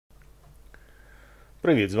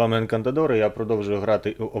Привіт, з вами Енкантадор, і я продовжую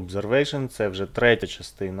грати у Observation. Це вже третя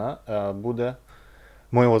частина буде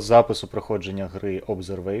моєго запису проходження гри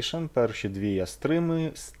Observation. Перші дві я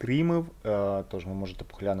стрімив, тож ви можете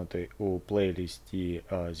поглянути у плейлісті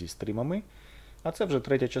зі стрімами. А це вже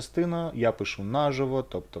третя частина, я пишу наживо,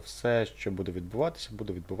 тобто все, що буде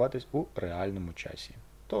відбуватись у реальному часі.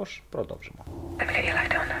 Тож, продовжимо.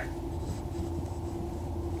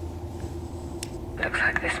 Looks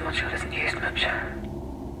like this module isn't used much.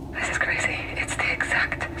 This is crazy. It's the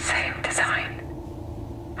exact same design.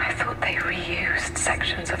 I thought they reused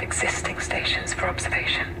sections of existing stations for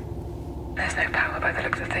observation. There's no power by the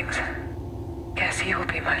looks of things. Guess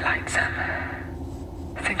you'll be my light, Sam.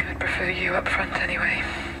 I think I'd prefer you up front anyway.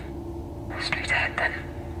 Straight ahead then.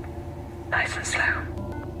 Nice and slow.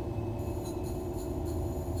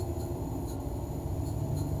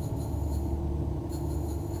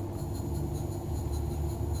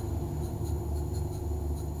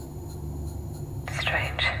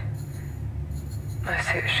 Strange. My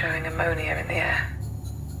suit's showing ammonia in the air.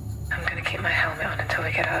 I'm gonna keep my helmet on until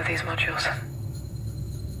we get out of these modules.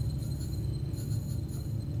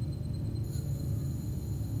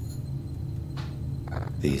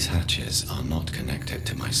 These hatches are not connected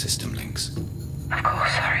to my system links. Of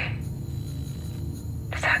course, sorry.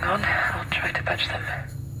 Just hang on, I'll try to budge them.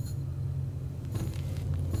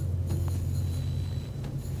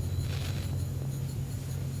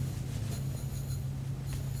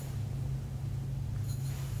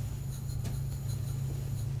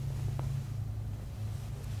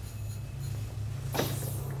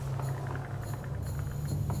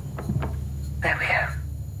 There we go.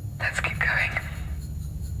 Let's keep going.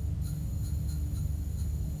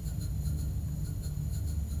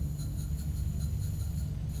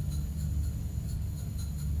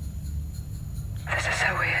 This is so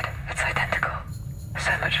weird. It's identical.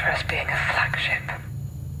 So much for us being a flagship.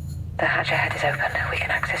 The hatch ahead is open. We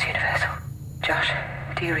can access Universal. Josh,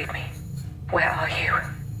 do you read me? Where are you?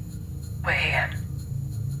 We're here.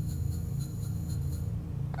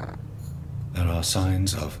 There are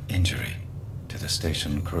signs of injury to the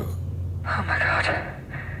station crew. Oh my god.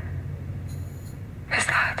 Is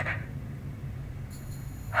that...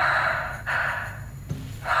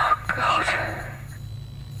 Oh god.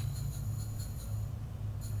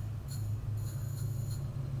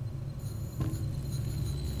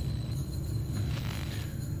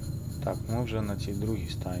 Так, ми вже на цій другій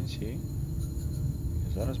станції.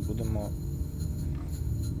 І зараз будемо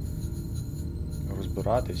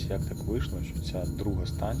розбиратись, як так вийшло, що ця друга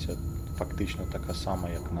станція фактично така сама,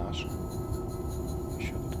 як наша.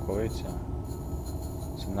 Що тут коїться?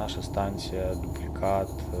 Це наша станція, дуплікат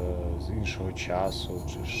з іншого часу,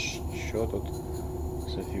 чи що тут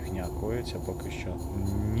за фігня коїться, поки що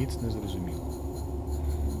ніц не зрозуміло.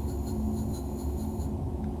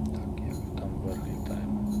 Так, як ми там вверх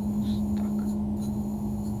літаємо? Ось так.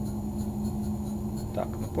 Так,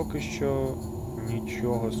 ну поки що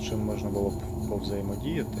нічого, з чим можна було б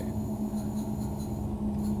повзаємодіяти.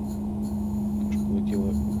 Тож полетіли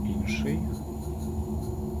у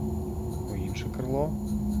інше крило.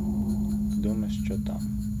 Подивимось, що там.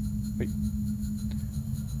 Ой.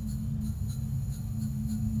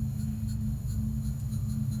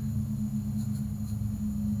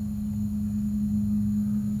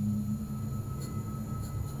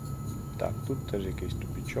 Так, тут теж якийсь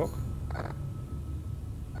тупічок.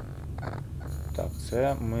 Так,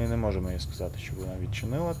 це ми не можемо їй сказати, що вона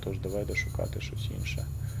відчинила, тож давайте шукати щось інше.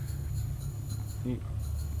 І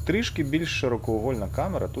трішки більш широкоугольна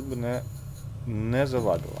камера тут би не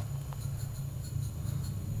завадила.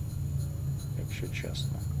 Якщо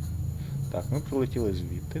чесно. Так, ми прилетіли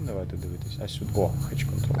звідти, давайте дивитися. А сюди. О, хедж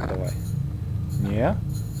контрол, давай. Ні?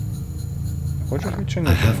 Хочеш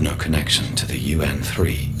відчинити? I have no connection to the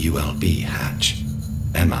UN-3 ULB hatch.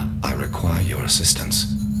 Emma, I require your assistance.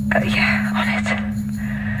 Yeah, on it.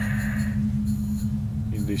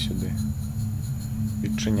 Іди сюди.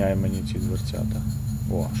 Відчиняй мені ці дверцята.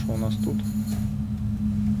 О, що у нас тут?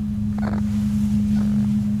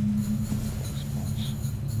 Космос.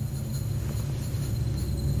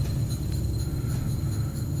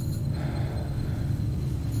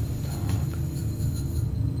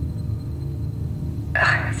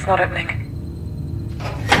 Ugh, it's not opening.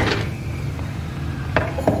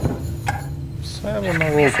 Все воно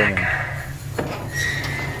випадено.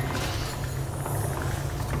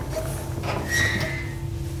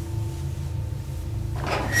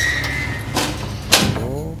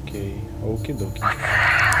 Окей, окі-докі. What the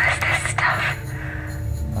hell is this stuff?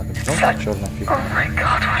 А, так знову чорна фігня. Oh my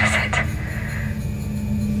god, what is it?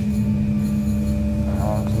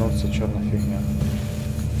 Ага, знов це чорна фігня.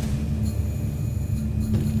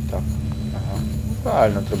 Так. Ага.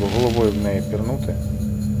 Правильно, треба головою в неї пірнути.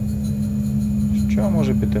 Що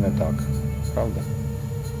може піти не так? Правда?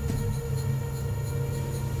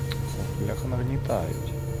 Ох, бляха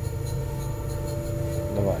нагнітають.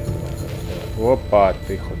 Давай. Опа,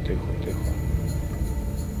 тихо.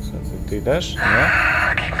 Все, ти йдеш? Ні?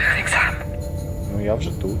 Keep moving, Sam. Ну я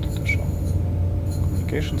вже тут, то що?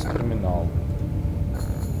 Communications термінал.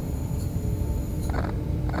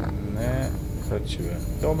 Не працює.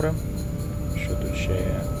 Добре. Що тут ще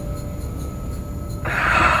є?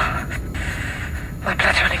 My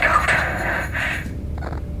blood's running cold.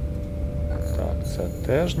 Так, це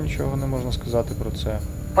теж нічого не можна сказати про це.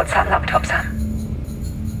 What's that laptop, Sam?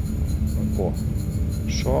 О,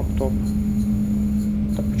 шоптоп.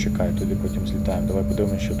 Так, почекай, тоді потім злітаємо. Давай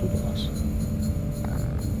подивимось, що тут у нас.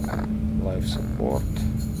 Life support.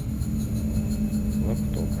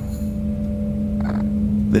 Лаптоп.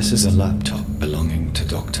 This is a laptop belonging to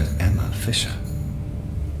Dr. Emma Fisher.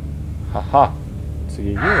 Ха-ха! Це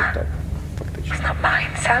її лаптоп, фактично. It's not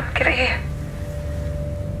mine, Sam. Get it here.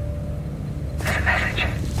 There's a message.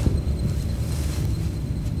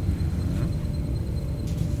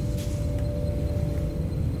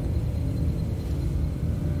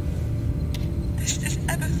 This is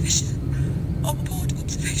Emma Fisher, on board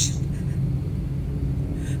observation.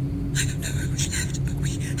 I don't know who's left, but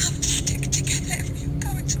we have to stick together if we're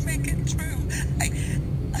going to make it through.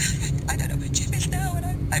 I don't know where Jim is now, and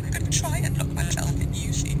I'm going to try and lock myself in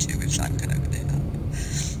UC2 if Sam can open it up.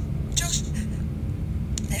 Josh,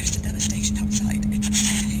 there's the devastation outside. It's the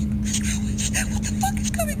same as ours. What the fuck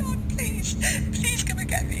is going on? Please, please come and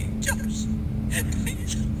get me. Josh,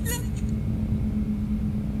 please, love you.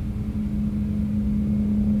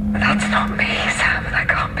 That's not me, Sam. That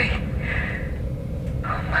can't be.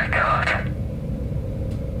 Oh my god.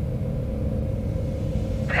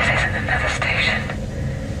 This isn't another station.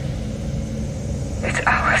 It's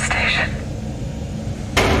our station.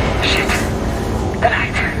 Shit. The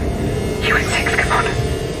light. UN6, come on.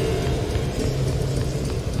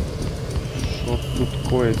 Що тут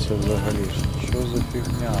коїться взагалі? Що за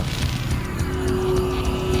фігня?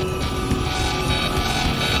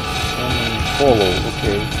 Follow,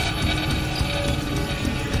 окей.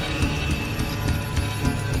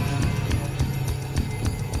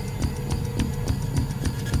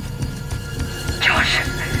 Josh!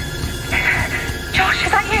 Josh,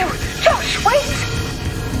 is that you? Josh, wait!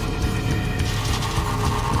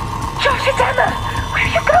 Josh, it's Emma! Where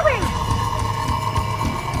are you going?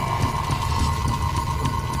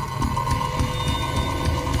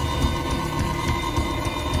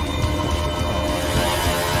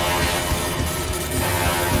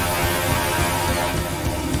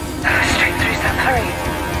 Straight through, Sam, hurry.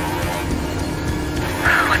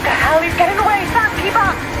 What the hell? He's getting away! Sam, keep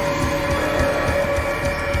up!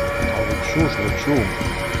 Лечу.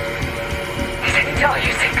 He's heading to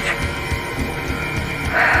RU6.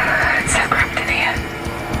 It's so cramped in here.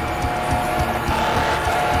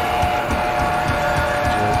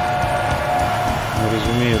 Не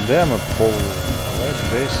розумію, де ми, але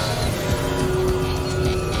десь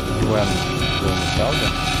UN, правда?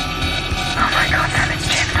 Oh my god, Sam, it's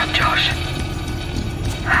Jim, not Josh.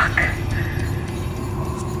 Fuck.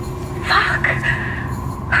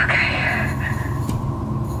 Okay.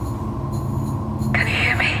 Can you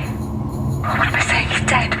hear me? Oh, what am I saying? He's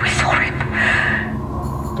dead. We saw him.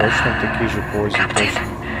 Точно в такій же позі. Captain.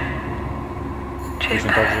 Jim.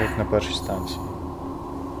 Точно так же, як на першій станції.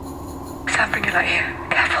 Sam, bring your light here.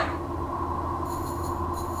 Careful.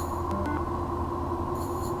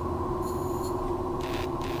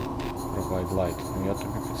 Provide light. Ну я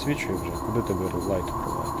тобі підсвічую вже. Куди тебе light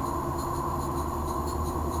provide?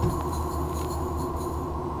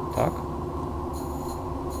 Так?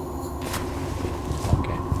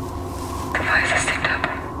 Окей. The fire's steamed up.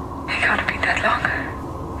 He can't have been that long.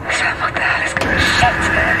 Sam, what the hell is going on?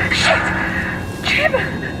 Shit! Jim!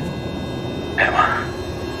 Emma,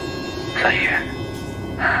 is that you?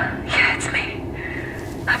 Yeah, it's me.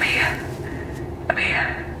 I'm here.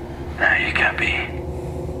 No, you can't be.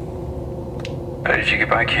 How did you get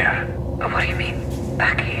back here? What do you mean,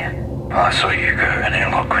 back here? Well, I saw you go out an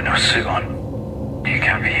airlock with no suit on. You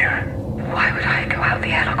can't be here. Why would I go out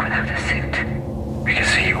the airlock without a suit? We can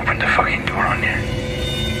see you opened the fucking door on you.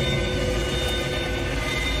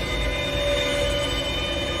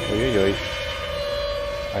 Ой-ой-ой.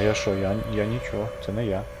 А я що? Я нічого. Це не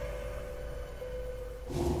я.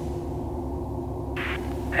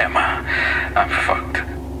 Emma, I'm fucked.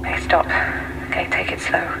 Hey, stop. Okay, take it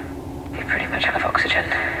slow. You're pretty much out of oxygen.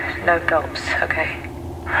 No gulps, okay?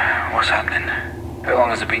 What's happening? How long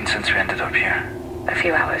has it been since we ended up here? A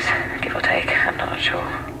few hours, give or take. I'm not sure.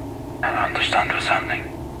 I don't understand what's happening.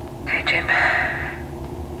 Hey, Jim.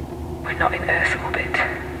 We're not in Earth orbit.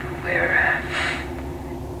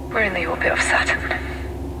 We're in the orbit of Saturn.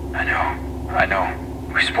 I know.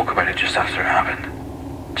 We spoke about it just after it happened.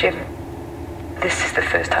 Jim, this is the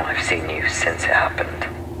first time I've seen you since it happened.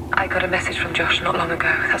 I got a message from Josh not long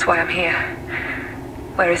ago. That's why I'm here.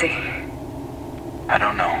 Where is he? I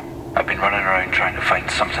don't know. I've been running around trying to find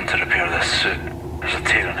something to repair this suit. There's a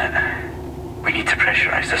tear in it. We need to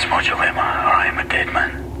pressurize this module, Emma, or I am a dead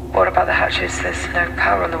man. What about the hatches? There's no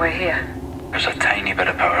power on the way here. There's a tiny bit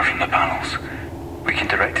of power from the panels. We can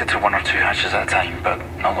direct it to 1 or 2 hatches at a time, but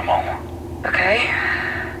not them all. Okay.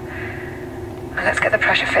 Well, let's get the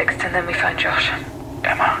pressure fixed and then we find Josh.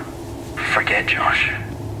 Emma, forget Josh.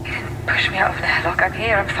 He didn't push me out of an airlock. I'm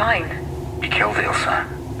here. I'm fine. He killed Ilsa.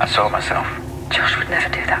 I saw it myself. Josh would never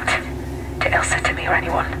do that. To Ilsa, to me, or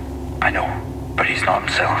anyone. I know, but he's not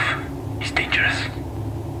himself. He's dangerous.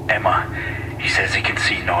 Emma, he says he can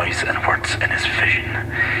see noise and words in his vision.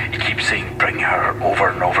 He keeps saying bring her over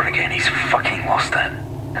and over again. He's fucking lost it.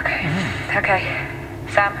 Okay. Okay.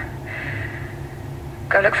 Sam,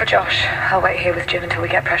 go look for Josh. I'll wait here with Jim until we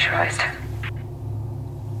get pressurized.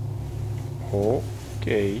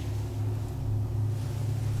 Окей.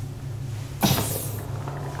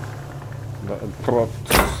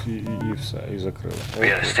 І все, і закрили. We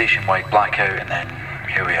had a station-wide blackout and then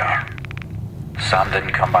here we are. Sam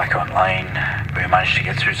didn't come back online, but we managed to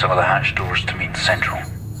get through some of the hatch doors to meet Central.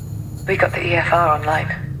 We got the EFR online.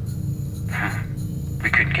 We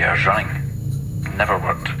couldn't get ours running. It never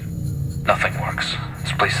worked. Nothing works.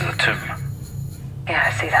 This place is a tomb. Yeah,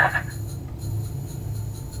 I see that.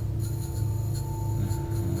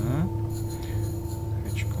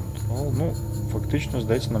 Edge control. Ну, фактично,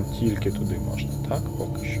 здається, нам тільки туди можна, так?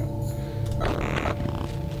 Поки що.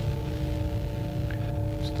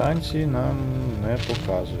 Станції нам не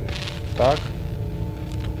показують. Так.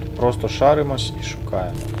 Просто шаримось і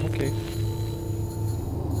шукаємо. Окей.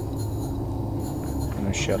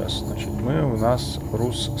 Ну, ще раз. Значить, ми у нас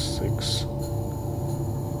Rus 6.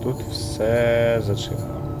 Тут все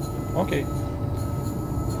зачинено. Окей.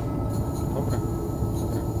 Добре.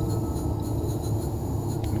 Добре.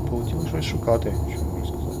 Ми полетіли щось шукати, що можу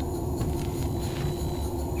сказати.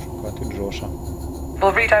 Шукати Джоша.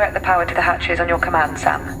 We'll redirect the power to the hatches on your command,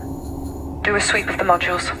 Sam. Do a sweep of the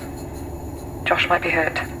modules. Josh might be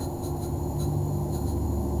hurt.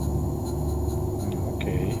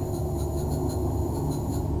 Окей.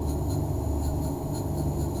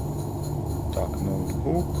 Так,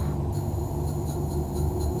 ноутбук.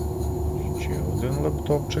 Ще один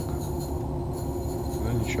лептопчик.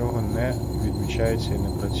 Але нічого не відмічається і не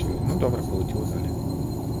працює. Ну добре, полетіло далі.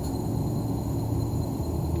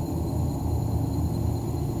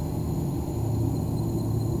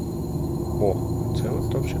 О, цей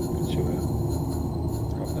лептопчик працює.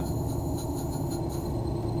 Правда?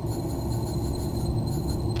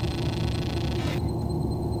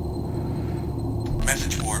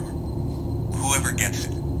 Message for whoever gets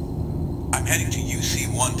it. I'm heading to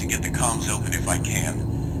UC-1 to get the comms open if I can.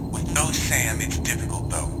 With no Sam, it's difficult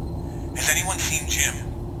though. Has anyone seen Jim?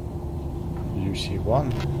 UC-1.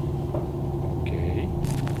 Окей.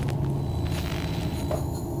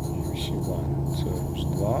 UC-1. Це Rus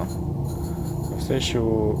 2. Все ще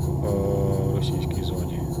у російській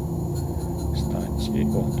зоні станції.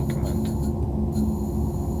 О, документ.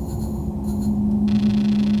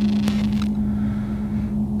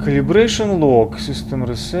 Calibration log. System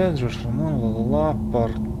reset. Josh Ramon. Ла-ла-ла.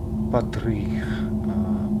 Па-3.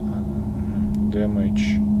 Damage.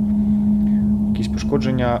 Якісь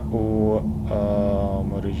пошкодження у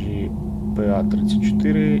мережі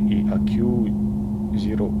PA34 і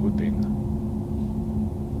AQ01.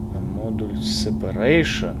 Модуль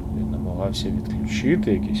Separation. Він намагався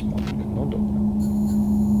відключити якісь модулі. Ну, добре.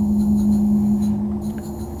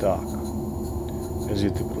 Так. Я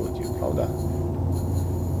звідти прилетів, правда?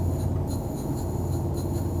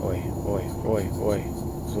 Ой.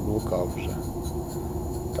 Заблукав вже.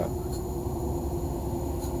 Так.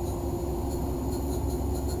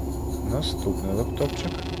 Наступний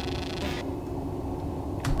лептопчик.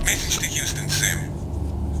 Message to Houston, Sam.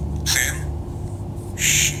 Sam?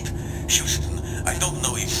 Shit. Houston, I don't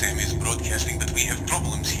know if Sam is broadcasting, but we have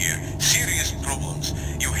problems here. Serious problems.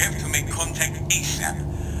 You have to make contact ASAP.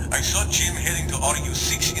 I saw Jim heading to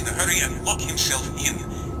RU6 in a hurry and lock himself in.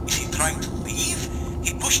 Is he trying to leave?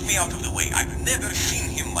 He pushed me out of the way. I've never seen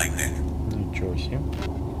him like that. Нічого сі.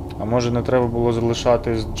 А може не треба було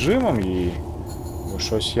залишати з Джимом її? Бо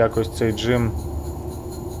щось якось цей Джим...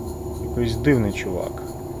 якийсь дивний чувак.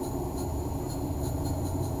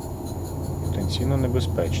 Потенційно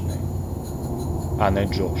небезпечний. А не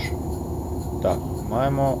Джош. Так,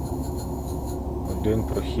 маємо один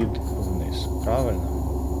прохід вниз. Правильно?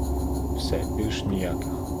 Все, більш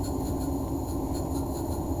ніяких.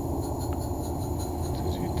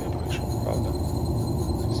 Це звідти я прийшов, правда?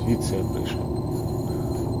 Це звідси я прийшов.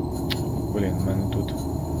 Блін, в мене тут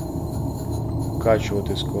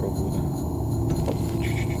качувати скоро буде.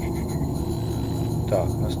 Так,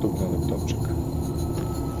 наступний лептопчик.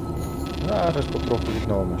 Зараз потроху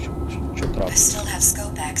відновимо, що I трапиться. still have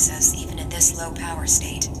scope access even in this low power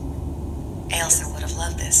state. Ailsa would have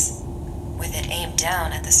loved this. With it aimed down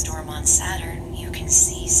at the storm on Saturn, you can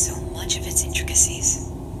see so much of its intricacies.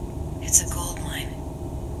 It's a gold mine.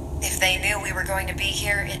 If they knew we were going to be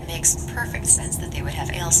here, it makes perfect sense that they would have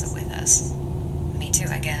Ailsa with us. Me too,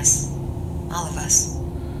 I guess. All of us.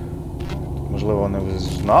 Можливо, вони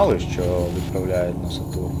знали, що відправляють на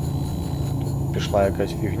Сатурн. Тут пішла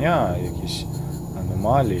якась фігня, якісь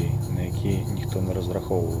аномалії, на які ніхто не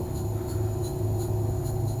розраховував.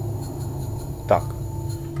 Так.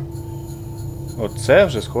 Оце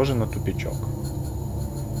вже схоже на тупічок.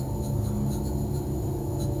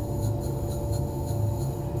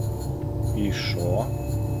 І що?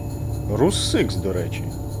 Рус 6, до речі.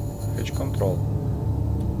 Hedge control.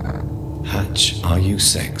 Hatch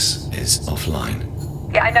RU6 is offline.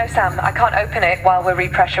 Yeah, I know, Sam. I can't open it while we're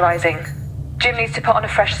repressurizing. Jim needs to put on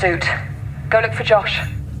a fresh suit. Go look for Josh.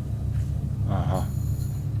 Ага.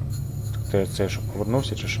 Ти це що,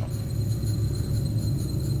 повернувся чи що?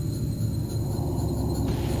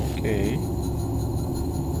 Окей.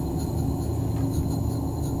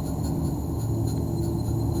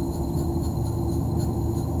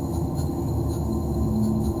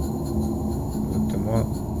 Летимо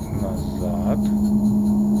назад.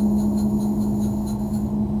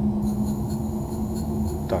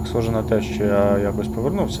 Так, схоже на те, що я якось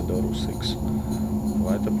повернувся до Рус-Х.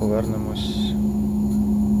 Давайте повернемось.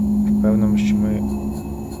 Впевнимо, що ми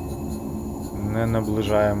не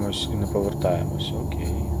наближаємось і не повертаємось.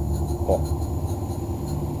 Окей. О!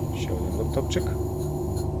 Ще один лептопчик.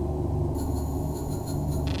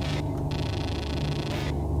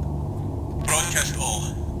 Broadcast all.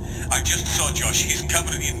 I just saw Josh. He's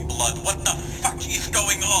covered in blood. What the fuck is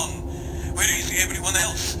going on? Where is everyone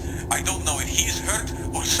else? I don't know if he's hurt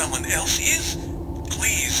or someone else is.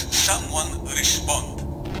 Please, someone respond.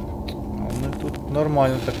 Але тут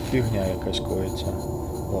нормально так фігня якась коїться.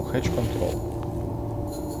 О, hedge control.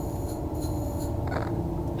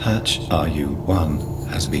 Hatch RU1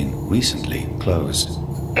 has been recently closed.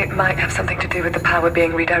 It might have something to do with the power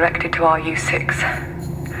being redirected to RU6.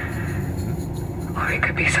 Or it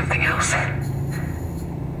could be something else.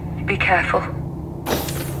 Be careful.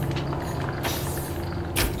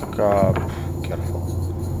 Така... Careful.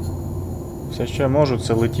 Все, що я можу,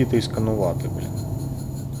 це летіти і сканувати, блін.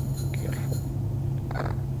 Careful.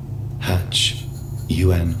 Hatch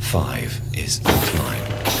UN5 is offline.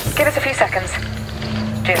 Give us a few seconds.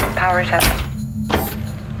 Jim, power it up.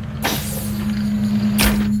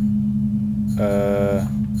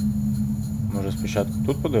 Може спочатку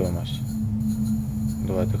тут подивимось?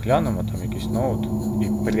 Давайте глянемо, там якийсь ноут.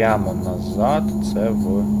 І прямо назад це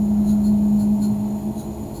в...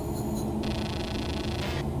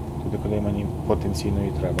 Туди, куди мені потенційно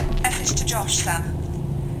і треба. Message to Josh, Sam.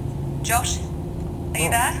 Josh? Are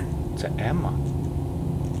you there? Це Емма?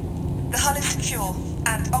 The hull is secure,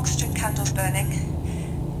 and oxygen candles burning.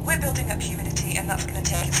 We're building up humidity, and that's going to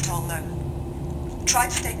take its toll though. Try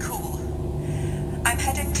to stay cool. I'm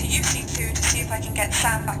heading to UC2 to see if I can get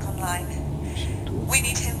Sam back online. We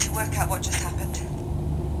need him to work out what just happened.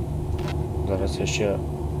 Зараз я ще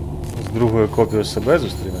з другою копією себе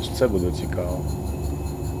зустрінусь, це буде цікаво.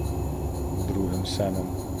 Другим Семом.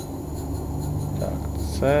 Так,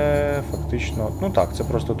 це фактично... Ну так, це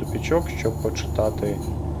просто тупічок, щоб почитати,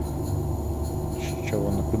 що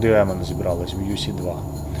воно, куди Ема не зібралась, в UC2.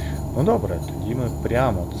 Ну добре, тоді ми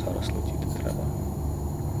прямо зараз летіти треба.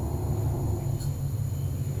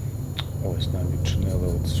 Ось нам відчинили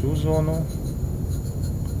оцю зону.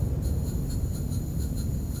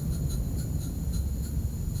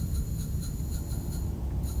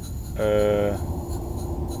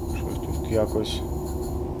 Щось тут якось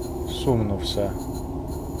сумно все.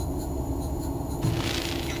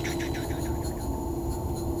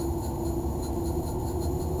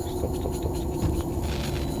 Стоп.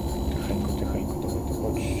 Тихенько, давайте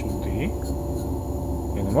от сюди.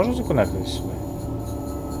 Я не можу законектитись сюди?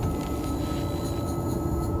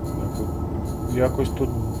 Якось тут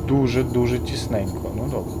дуже тісненько. Ну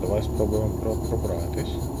добре, давай спробуємо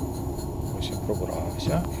пробратись. Ось я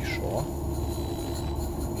пробрався. І що?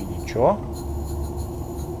 І нічого?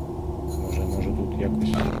 Може тут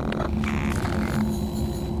якось...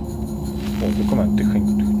 О, документ,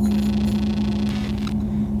 тихенько.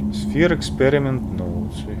 Sphere Experiment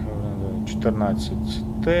Notes. 14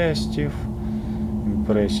 тестів.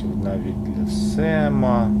 Імпресів навіть для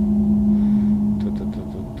Сема.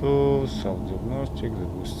 Self-diagnostic, the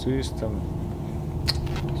boost system.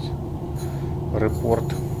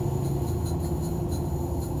 Репорт.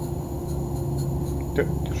 Ти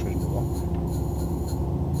щось було?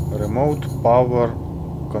 Remote Power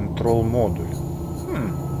Control Module.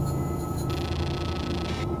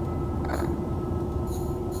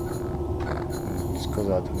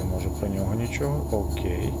 Сказати не можу про нього нічого.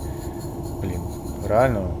 Окей. Блін,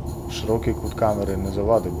 реально, широкий кут камери не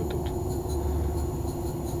завадив би тут.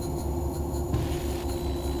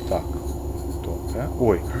 Так. Добре.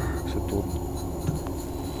 Ой, Сатурн.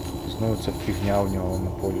 Знову ця фігня в нього на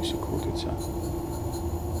полюсі крутиться.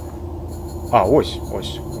 А, ось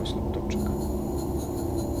лаптопчик.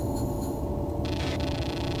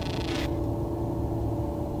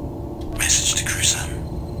 Message to crew, Sam.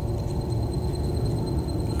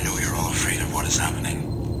 I know you're all afraid of what is happening.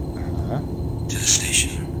 To the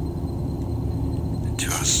station. To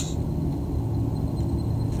us.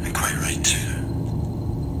 And quite right, too.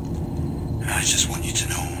 I just want you to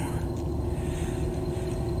know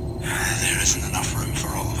there isn't enough room for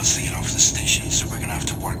all of us to get off the station, so we're gonna have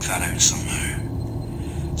to work that out somehow.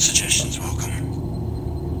 Suggestions welcome.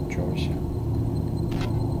 Чогось.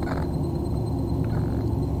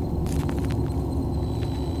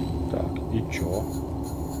 Так, і чо?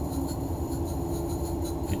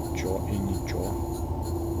 І чо, і нічого.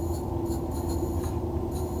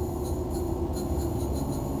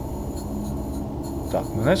 Так,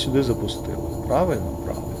 мене сюди запустили. Правильно?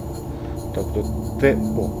 Правильно. Тобто те...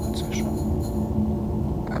 О, це що?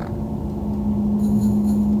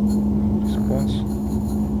 Респонс.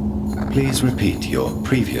 Please repeat your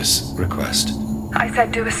previous request. I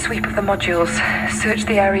said do a sweep of the modules, search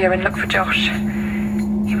the area and look for Josh.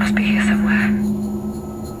 He must be here somewhere.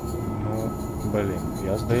 Ну, блін,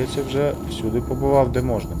 я, здається, вже всюди побував, де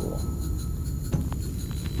можна було.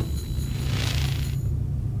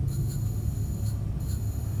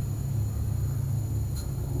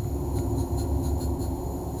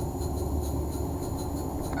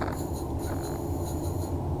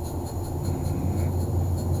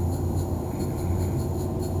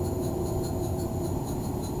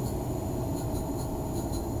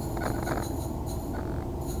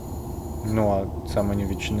 Ну, а це мені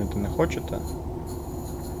відчинити не хочете?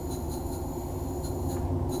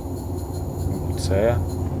 Це...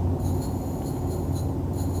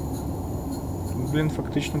 Тут, блін,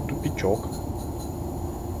 фактично тупічок.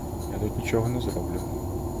 Я тут нічого не зроблю.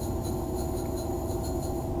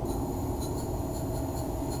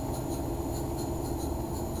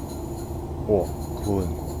 О,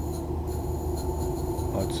 хвилинку.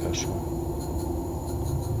 А це що?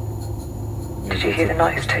 Did you hear the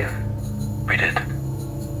noise too? We did.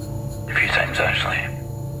 A few times, actually.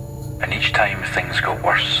 And each time things got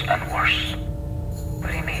worse and worse. What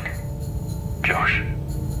do you mean? Josh.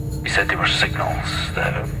 He said they were signals,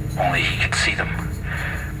 that only he could see them.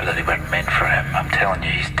 But that they weren't meant for him. I'm telling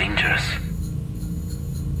you, he's dangerous.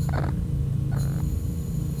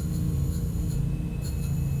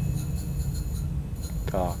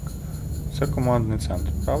 Так. Це командний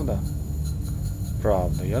центр, правда?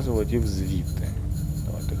 Правда, я залетів звідти.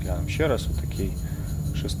 Давайте глянемо ще раз отакий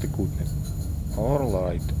шестикутник. Or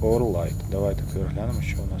light. Давайте тепер глянемо,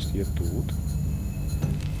 що у нас є тут.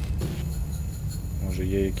 Може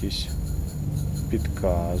є якісь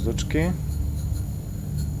підказочки.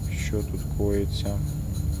 Що тут коїться?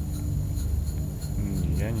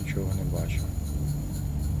 Ні, я нічого не бачу.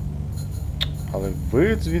 Але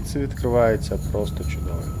вид звідси відкривається просто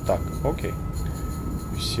чудовий. Так, окей.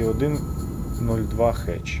 Всі 1.02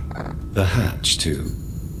 хетч. The hatch to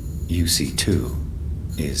UC2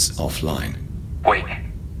 is offline. Wait.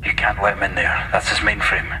 You can't let him in there. That's his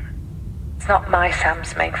mainframe. It's not my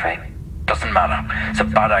Sam's mainframe. Doesn't matter. It's a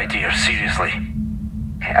bad idea, seriously.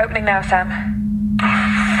 Okay, opening now, Sam. For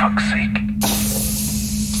fuck's sake.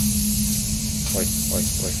 Ой,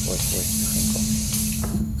 тихенько.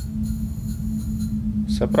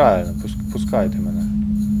 Все правильно, пускайте мене.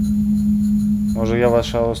 Може я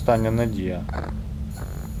ваша остання надія.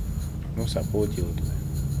 Ну все, полетіли туди.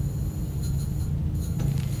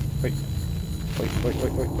 Ой,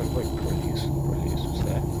 проліз, все,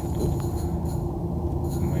 я тут.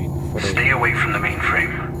 Stay away from the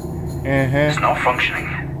mainframe. It's not functioning.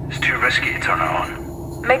 It's too risky to turn it on.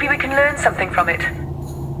 Maybe we can learn something from it.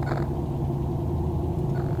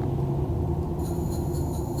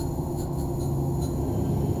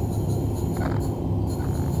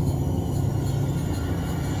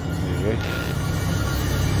 Ой-ой.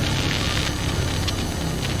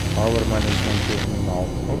 Power Management Terminal.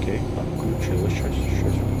 Окей, включили щось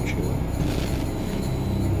включили.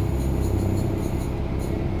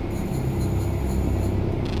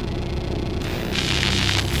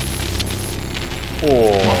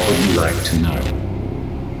 What would you like to know?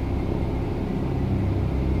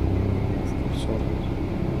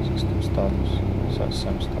 System status.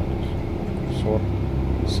 Sam status. Sort.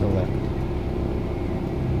 Select.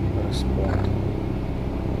 Respond.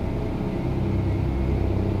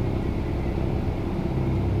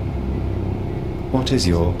 What is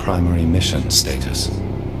your primary mission status?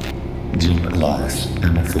 Jim Elias,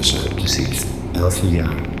 Emma Fisher, deceased. Elsie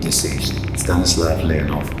Young, deceased. Stanislav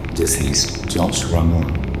Leonov, deceased. Josh Ramon,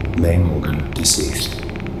 May Morgan, deceased.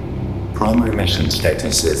 Primary mission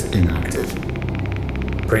status is inactive.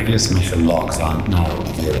 Previous mission logs are now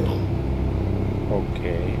available.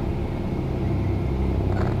 Okay.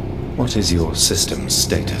 What is your system's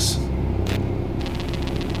status?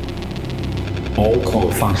 All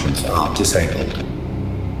core functions are disabled.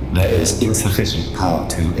 There is insufficient power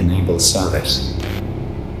to enable service.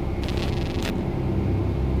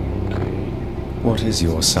 What is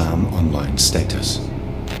your SAM online status?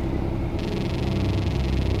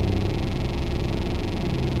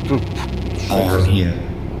 I am here.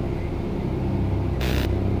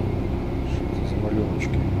 За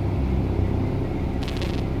малюночки.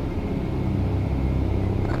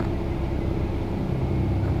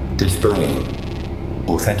 Displaying.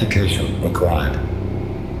 Authentication required.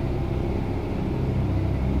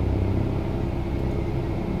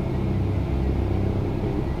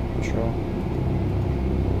 Що?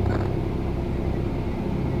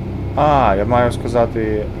 А, я маю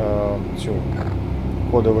сказати цю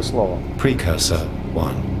кодове слово. Precursor 1.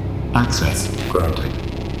 Access granted.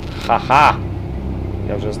 Ха-ха!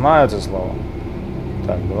 Я вже знаю це слово.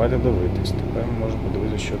 Так, давайте дивитись. Тепер ми можемо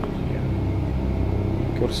подивитися, що тут є.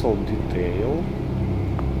 Cursor Detail.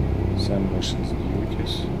 Це Missions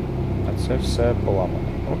Duties. А це все поламано.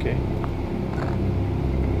 Окей.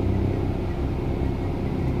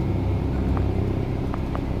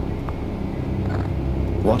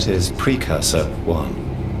 What is Precursor 1?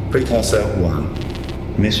 Precursor 1.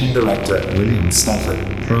 Mission Director William Stafford.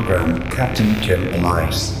 Program Captain Jim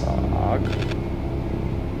Elias. Так.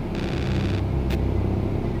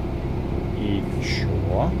 І що?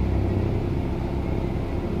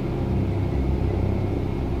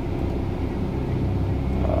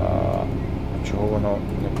 Чого воно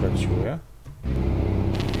не працює?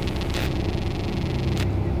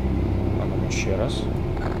 А ну ще раз.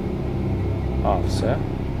 А, все.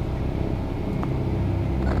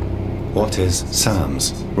 What is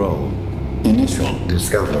Sam's role? Initial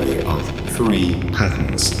discovery of 3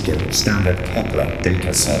 patterns in standard Kepler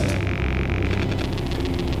dataset.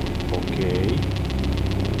 Окей.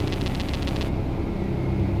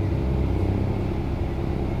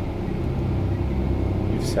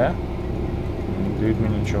 І все? Не дають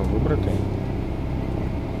мені нічого вибрати.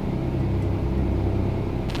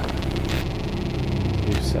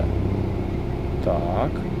 І все.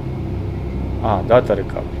 Так. А, Data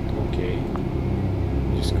Recovery. Окей.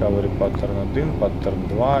 Discovery Pattern 1, Pattern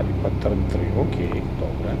 2 і Pattern 3. Окей,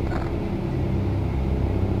 добре.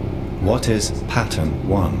 What is Pattern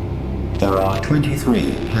 1? There are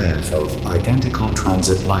 23 pairs of identical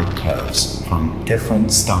transit light curves from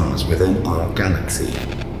different stars within our galaxy.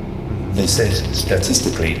 This is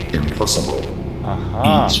statistically impossible.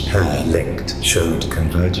 Ага. Each pair linked showed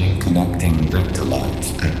converging connecting vector lines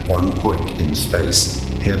at one point in space,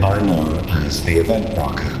 hereby known as the event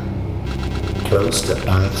marker. Close to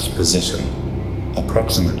Earth's position,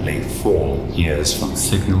 approximately 4 years from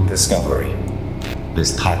signal discovery.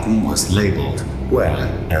 This pattern was labeled where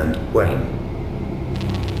and when.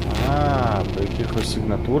 По якихось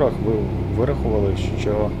сигнатурах ви вирахували,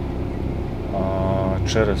 що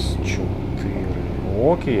через 4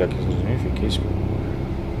 роки, як я зрозумів, якийсь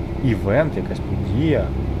івент, якась подія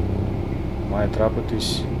має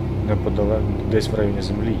трапитись неподалеку, десь в районі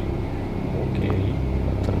Землі. Окей,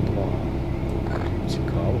 Pattern 2.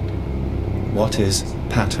 Цікаво. What is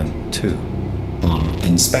Pattern 2? On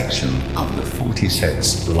inspection of the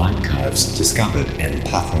 46 light curves discovered in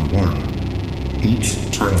Pattern 1, each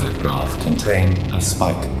transit graph contained a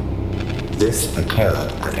spike. This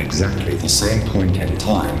occurred at exactly the same point in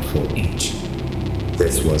time for each.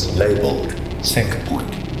 This was labeled sync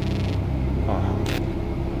point. Ага.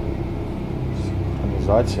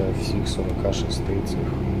 Синхронізація всіх 46 цих.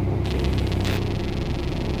 Окей.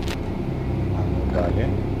 А ну далі.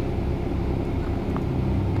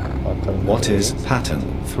 What is Pattern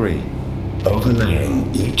 3? Overlaying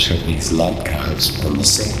each of these light curves on the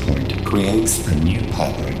sync point creates a new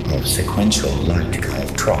pattern of sequential light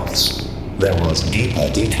curve troughs. There was deeper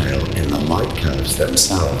detail in the light curves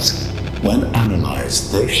themselves. When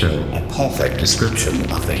analyzed, they show a perfect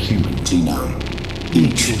description of the human genome.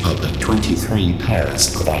 Each of the 23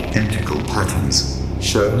 pairs of identical patterns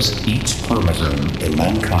shows each chromosome in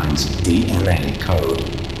mankind's DNA code.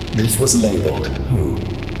 This was labeled WHO.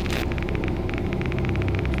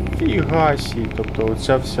 Фігасі, тобто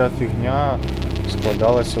оця вся фігня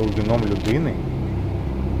складалася у геном людини?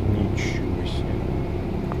 Нічого себе.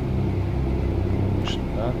 Mission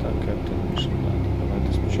data, Captain Mission data.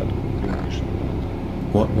 Давайте спочатку crew mission data.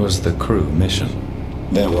 What was the crew mission?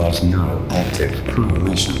 There was no active crew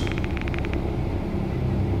mission.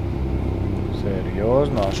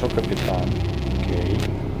 Серйозно? А що капітан? Окей.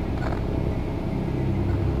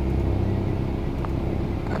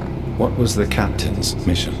 What was the captain's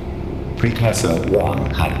mission? Precursor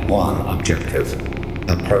 1 had one objective.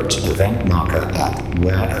 Approach event marker at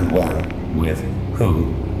where and when with who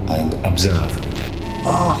and observe.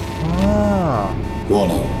 Ага.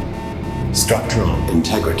 Warning. Structural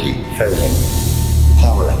integrity failing.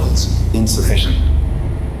 Power levels insufficient.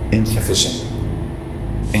 Insufficient.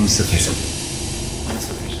 Insufficient.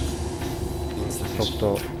 Insufficient.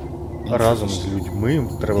 Тобто разом з людьми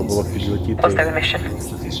треба було підлетіти. Was there a mission?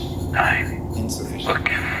 Aye. Look,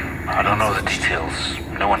 I don't know the details.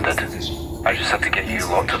 No one did. I just had to get you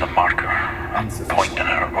lot to the marker. A point in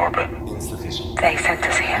our orbit. They sent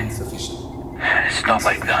us here. It's not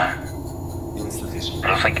like that. I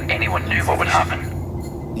don't think anyone knew what would happen.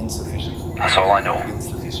 That's all I know.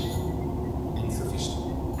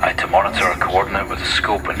 I had to monitor our coordinate with a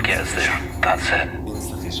scope and get us there. That's it.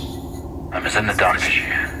 I'm as in the dark as you.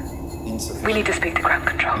 We need to speak to ground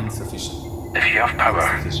control. If you have power,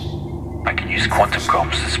 I can use quantum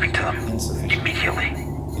comms to speak to them immediately.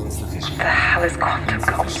 What the hell is quantum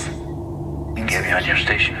comms? Get me on your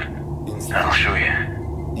station, and I'll show you.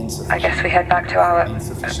 I guess we head back to our...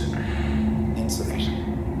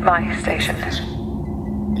 my station.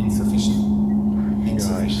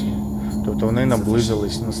 Фігасі. Тобто вони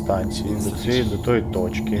наблизились на станції до тої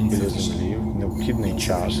точки біля землі в необхідний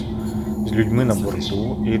час з людьми на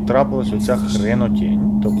борту, і трапилась оця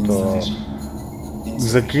хренотінь. Тобто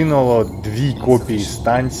закинуло 2 копії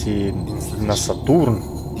станції на Сатурн.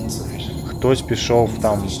 Хтось пішов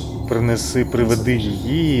там, приведи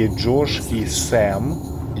її, Джош і Сем.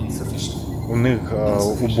 У них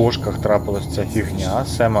у бошках трапилась ця фігня.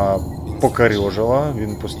 Сема покарьожила,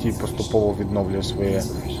 він поступово відновлює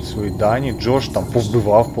свої дані. Джош там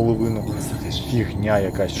повбивав половину. Фігня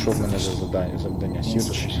якась. Що в мене за завдання?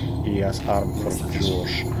 Search ES Arm for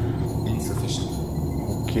Josh.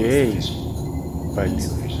 Окей. Блін.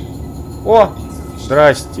 О!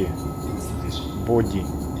 Здрасті. Боді.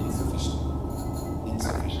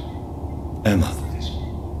 Emma,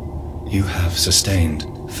 you have sustained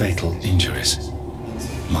fatal injuries.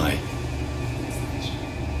 My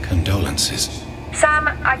condolences. Sam,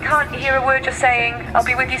 I can't hear a word you're saying. I'll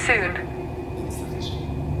be with you soon.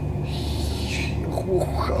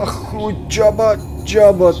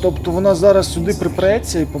 Джаба. Тобто вона зараз сюди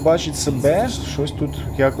припреться і побачить себе. Щось тут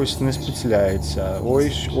якось не спеціляється.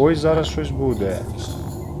 Ой, зараз щось буде.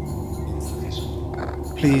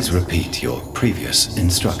 Please repeat your previous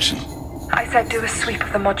instruction. I said do a sweep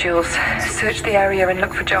of the modules, search the area and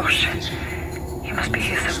look for Josh. He must be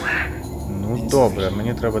here somewhere. Ну добре,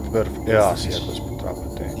 мені треба тепер в ЕАС якось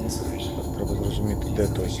потрапити. Треба зрозуміти, де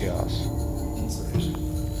той ЕАС.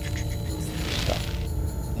 Так.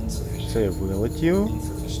 Це я вилетів.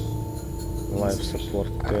 Life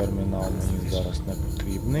Support Terminal мені зараз не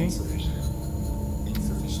потрібний.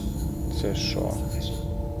 Це що?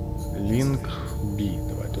 Link B.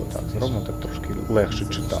 Давайте отак зробимо, так трошки легше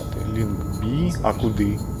читати. Link B. А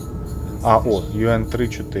куди? UN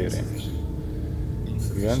 3.4.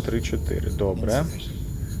 UN 3.4. Добре.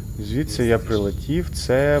 Звідси я прилетів.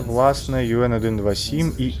 Це, власне, UN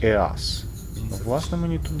 1.2.7 і EAS. Власне,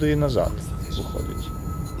 мені туди і назад виходить.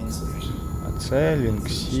 А це Link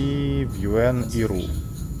C в UN і RU.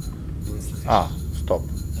 Стоп.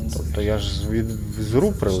 Тобто я ж з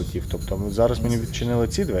RU прилетів. Тобто зараз мені відчинили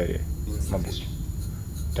ці двері, мабуть.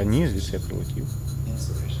 Та ні, звідси я прилетів.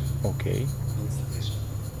 Окей.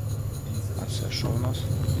 А це що у нас?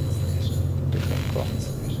 Тихенько.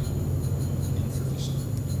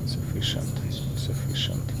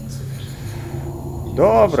 Sufficient.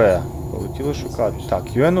 Добре. Полетіли шукати. Так,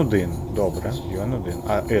 UN1. Добре, UN1.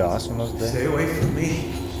 А EAS у нас де? Stay away from me.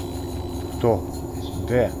 Хто?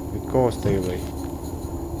 Де? Від кого stay away?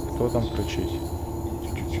 Хто там кричить?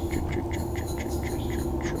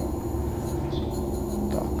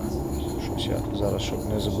 подивимося зараз, щоб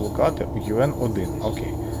не заблукати. UN-1.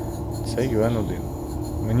 Окей. Це UN-1.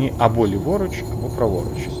 Мені або ліворуч, або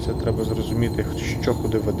праворуч. Це треба зрозуміти, що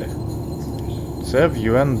куди веде. Це в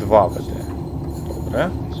UN-2 веде.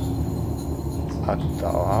 Добре. А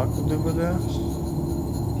так, куди веде?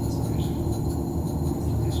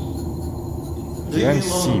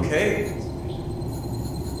 UN-7.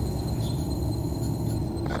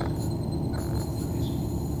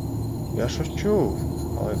 Я щось чув,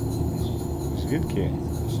 але звідки?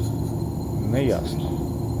 Не ясно.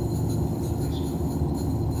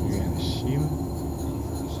 UN-7.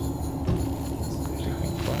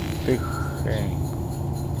 Тихенько. Тихенько.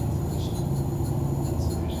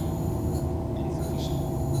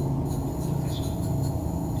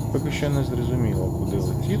 Поки що не зрозуміло, куди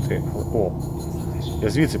летіти. О! Я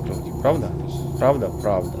звідси прилетів, правда? Правда?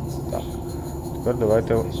 Правда. Так. Тепер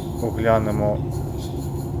давайте оглянемо,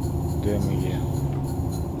 де ми є.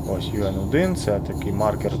 Ось UN-1, це такий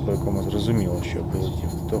маркер, по якому зрозуміло, що я прилетів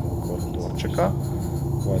до того коридорчика.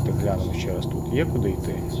 Давайте глянемо ще раз, тут є куди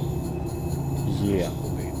йти? Є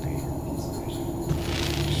куди йти.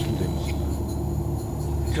 Сюди можна.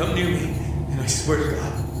 Come near me, and I swear to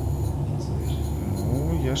God.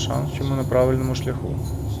 Ну, є шанс, що ми на правильному шляху.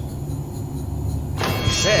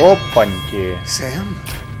 Опаньки! Sam?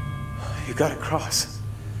 You got across.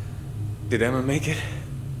 Did Emma make it?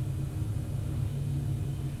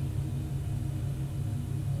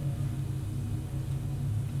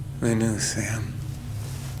 They knew, Sam.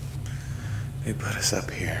 They put us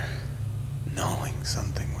up here, knowing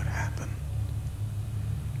something would happen.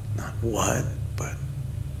 Not what, but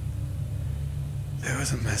there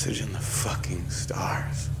was a message in the fucking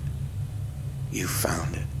stars. You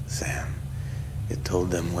found it, Sam. It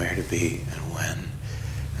told them where to be and when,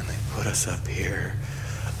 and they put us up here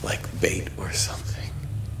like bait or something.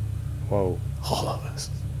 Whoa. All of us.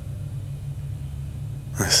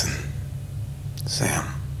 Listen, Sam.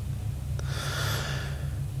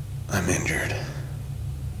 I'm injured.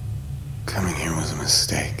 Coming here was a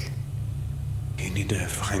mistake. You need to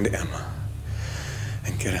find Emma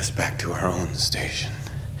and get us back to our own station.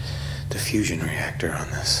 The fusion reactor on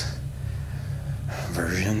this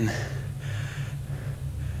version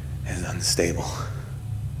is unstable.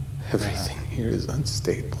 Everything here is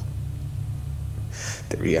unstable.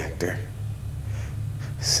 The reactor.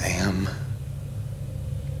 Sam.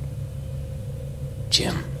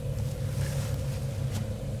 Jim.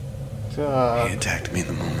 He attacked me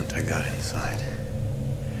the moment I got inside.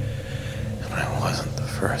 And I wasn't the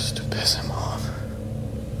first to piss him off.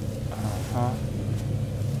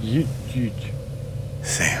 Yeet.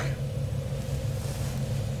 Sam.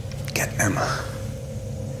 Get Emma.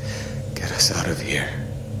 Get us out of here.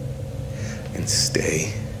 And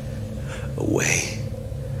stay away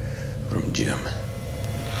from Jim.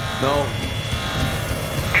 No.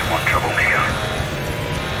 Come on, troublemaker.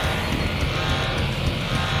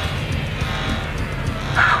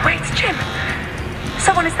 Wait, it's Jim.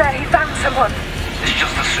 Someone is there. He found someone. It's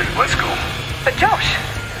just a suit. Let's go. But Josh.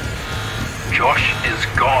 Josh is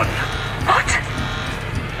gone. What?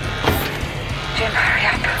 Jim, hurry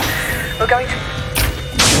up. We're going to...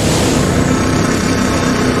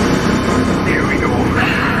 Here we go.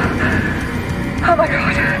 Oh my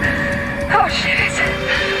God. Oh shit.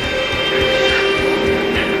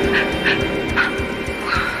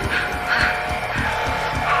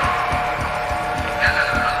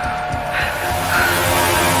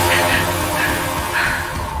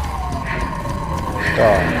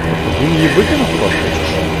 Так, він її викинув просто, чи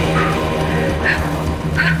що?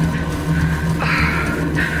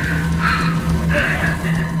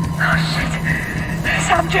 Oh shit.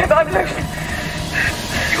 Sam, Jim, I'm loose.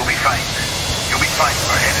 You'll be fine. You'll be fine.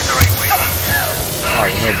 We're headed the right way. А,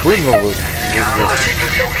 не винно Oh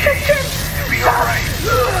shit, Jim. You'll be alright.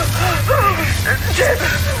 Jim.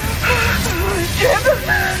 Jim.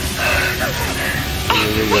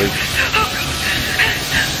 Ой-ой-ой.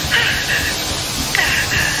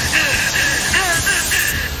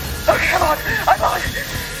 Oh, come on. I'm on.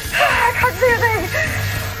 I can't see a thing.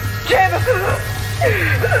 Jim.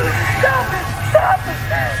 Stop. Stop.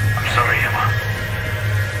 I'm sorry, Emma.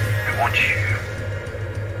 We want you.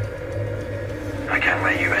 I can't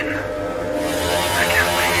let you in. I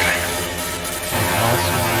can't let you in.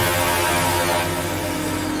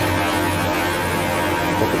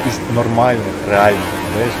 Тобто із нормальних, реальних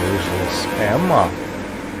людей залишилась Емма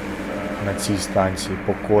на цій станції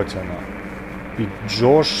покотяна. І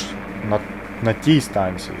Джош на тій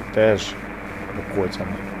станції теж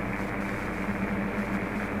покотяний.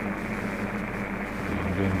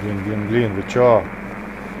 Блін, ви чо?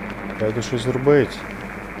 Треба щось зробити.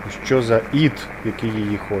 Що за ід, який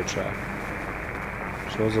її хоче?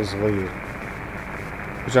 Що за звір?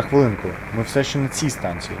 Хоча хвилинку, ми все ще на цій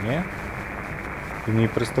станції, ні? І мій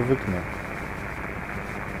пристав викнув.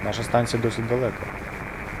 Наша станція досить далеко.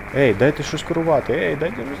 Ей, дайте щось керувати! Ей,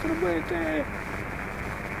 дайте щось робити!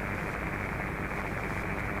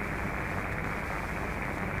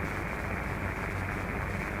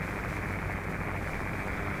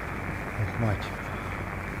 Ох, мать.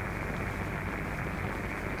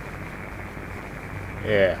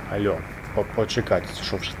 Алло, почекайте, це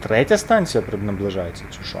що, вже третя станція наближається,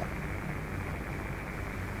 чи що?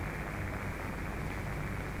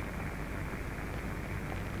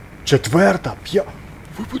 Четверта,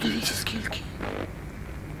 Ви подивіться скільки.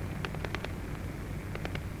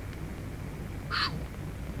 Шо?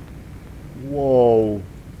 Воу.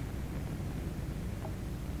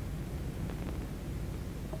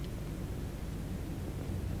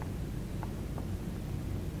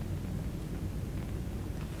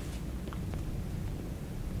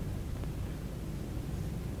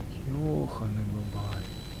 Йоханий бабай.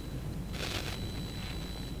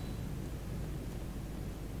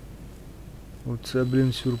 Оце,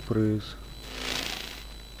 блін, сюрприз.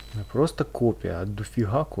 Не просто копія, а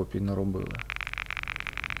дофіга копій наробили.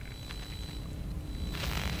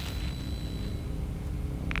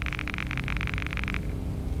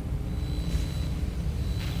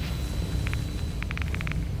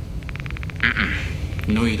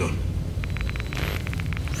 No, you don't.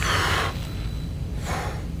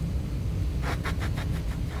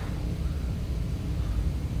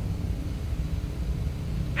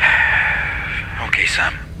 Okay,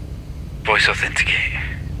 Sam. Voice authenticate.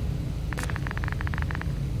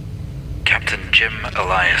 Captain Jim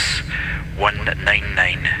Elias,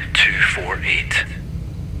 199248.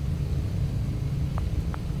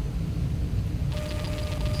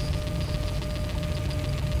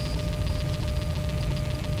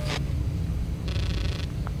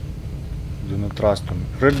 Do not trust him.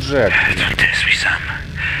 Reject. Don't test me, Sam.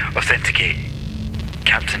 Authenticate.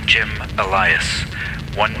 Captain Jim Elias,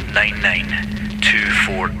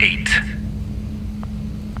 199248.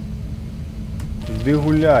 Іди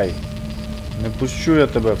гуляй. Не пущу я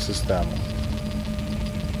тебе в систему.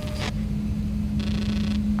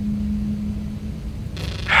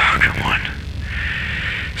 Oh, come on.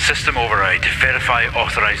 System override. Verify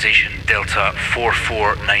authorization. Delta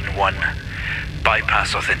 4491.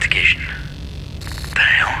 Bypass authentication. The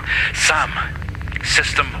hell? Sam!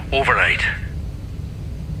 System override.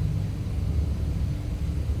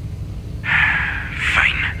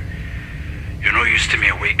 Fine. You're no use to me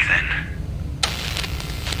awake then.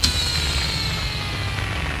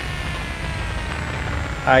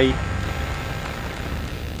 Ай.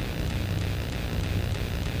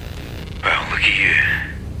 Well, look at you.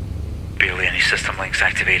 Barely any system links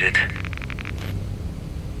activated.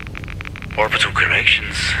 Orbital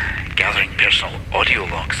corrections. Gathering personal audio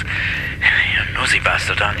logs. You're a nosy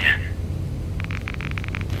bastard, aren't you?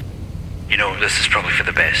 You know, this is probably for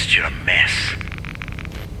the best. You're a mess.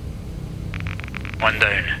 One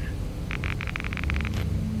down.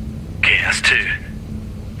 Okay, that's 2.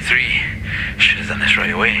 3. Should have done this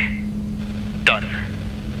right away. Done.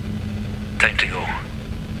 Time to go.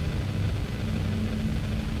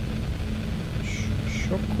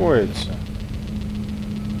 Що коїться?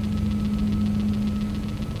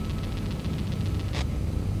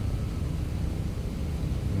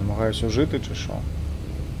 Намагаюся жити чи що?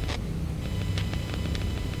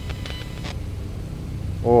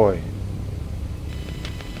 Ой.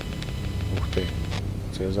 Ух ти.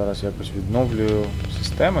 Це я зараз якось відновлюю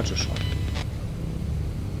систему чи що?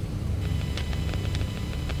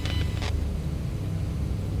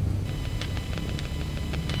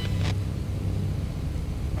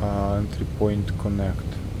 Entry point connect.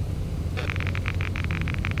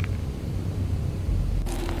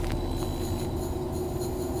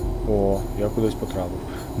 О, я кудись потрапив.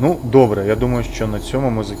 Ну, добре, я думаю, що на цьому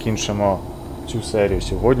ми закінчимо цю серію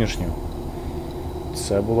сьогоднішню.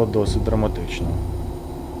 Це було досить драматично.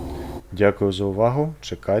 Дякую за увагу,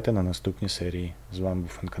 чекайте на наступні серії. З вами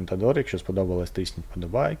був Енкантадор. Якщо сподобалось, тисніть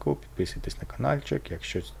подобайку, підписуйтесь на каналчик,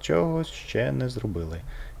 якщо чогось ще не зробили.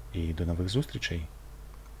 І до нових зустрічей!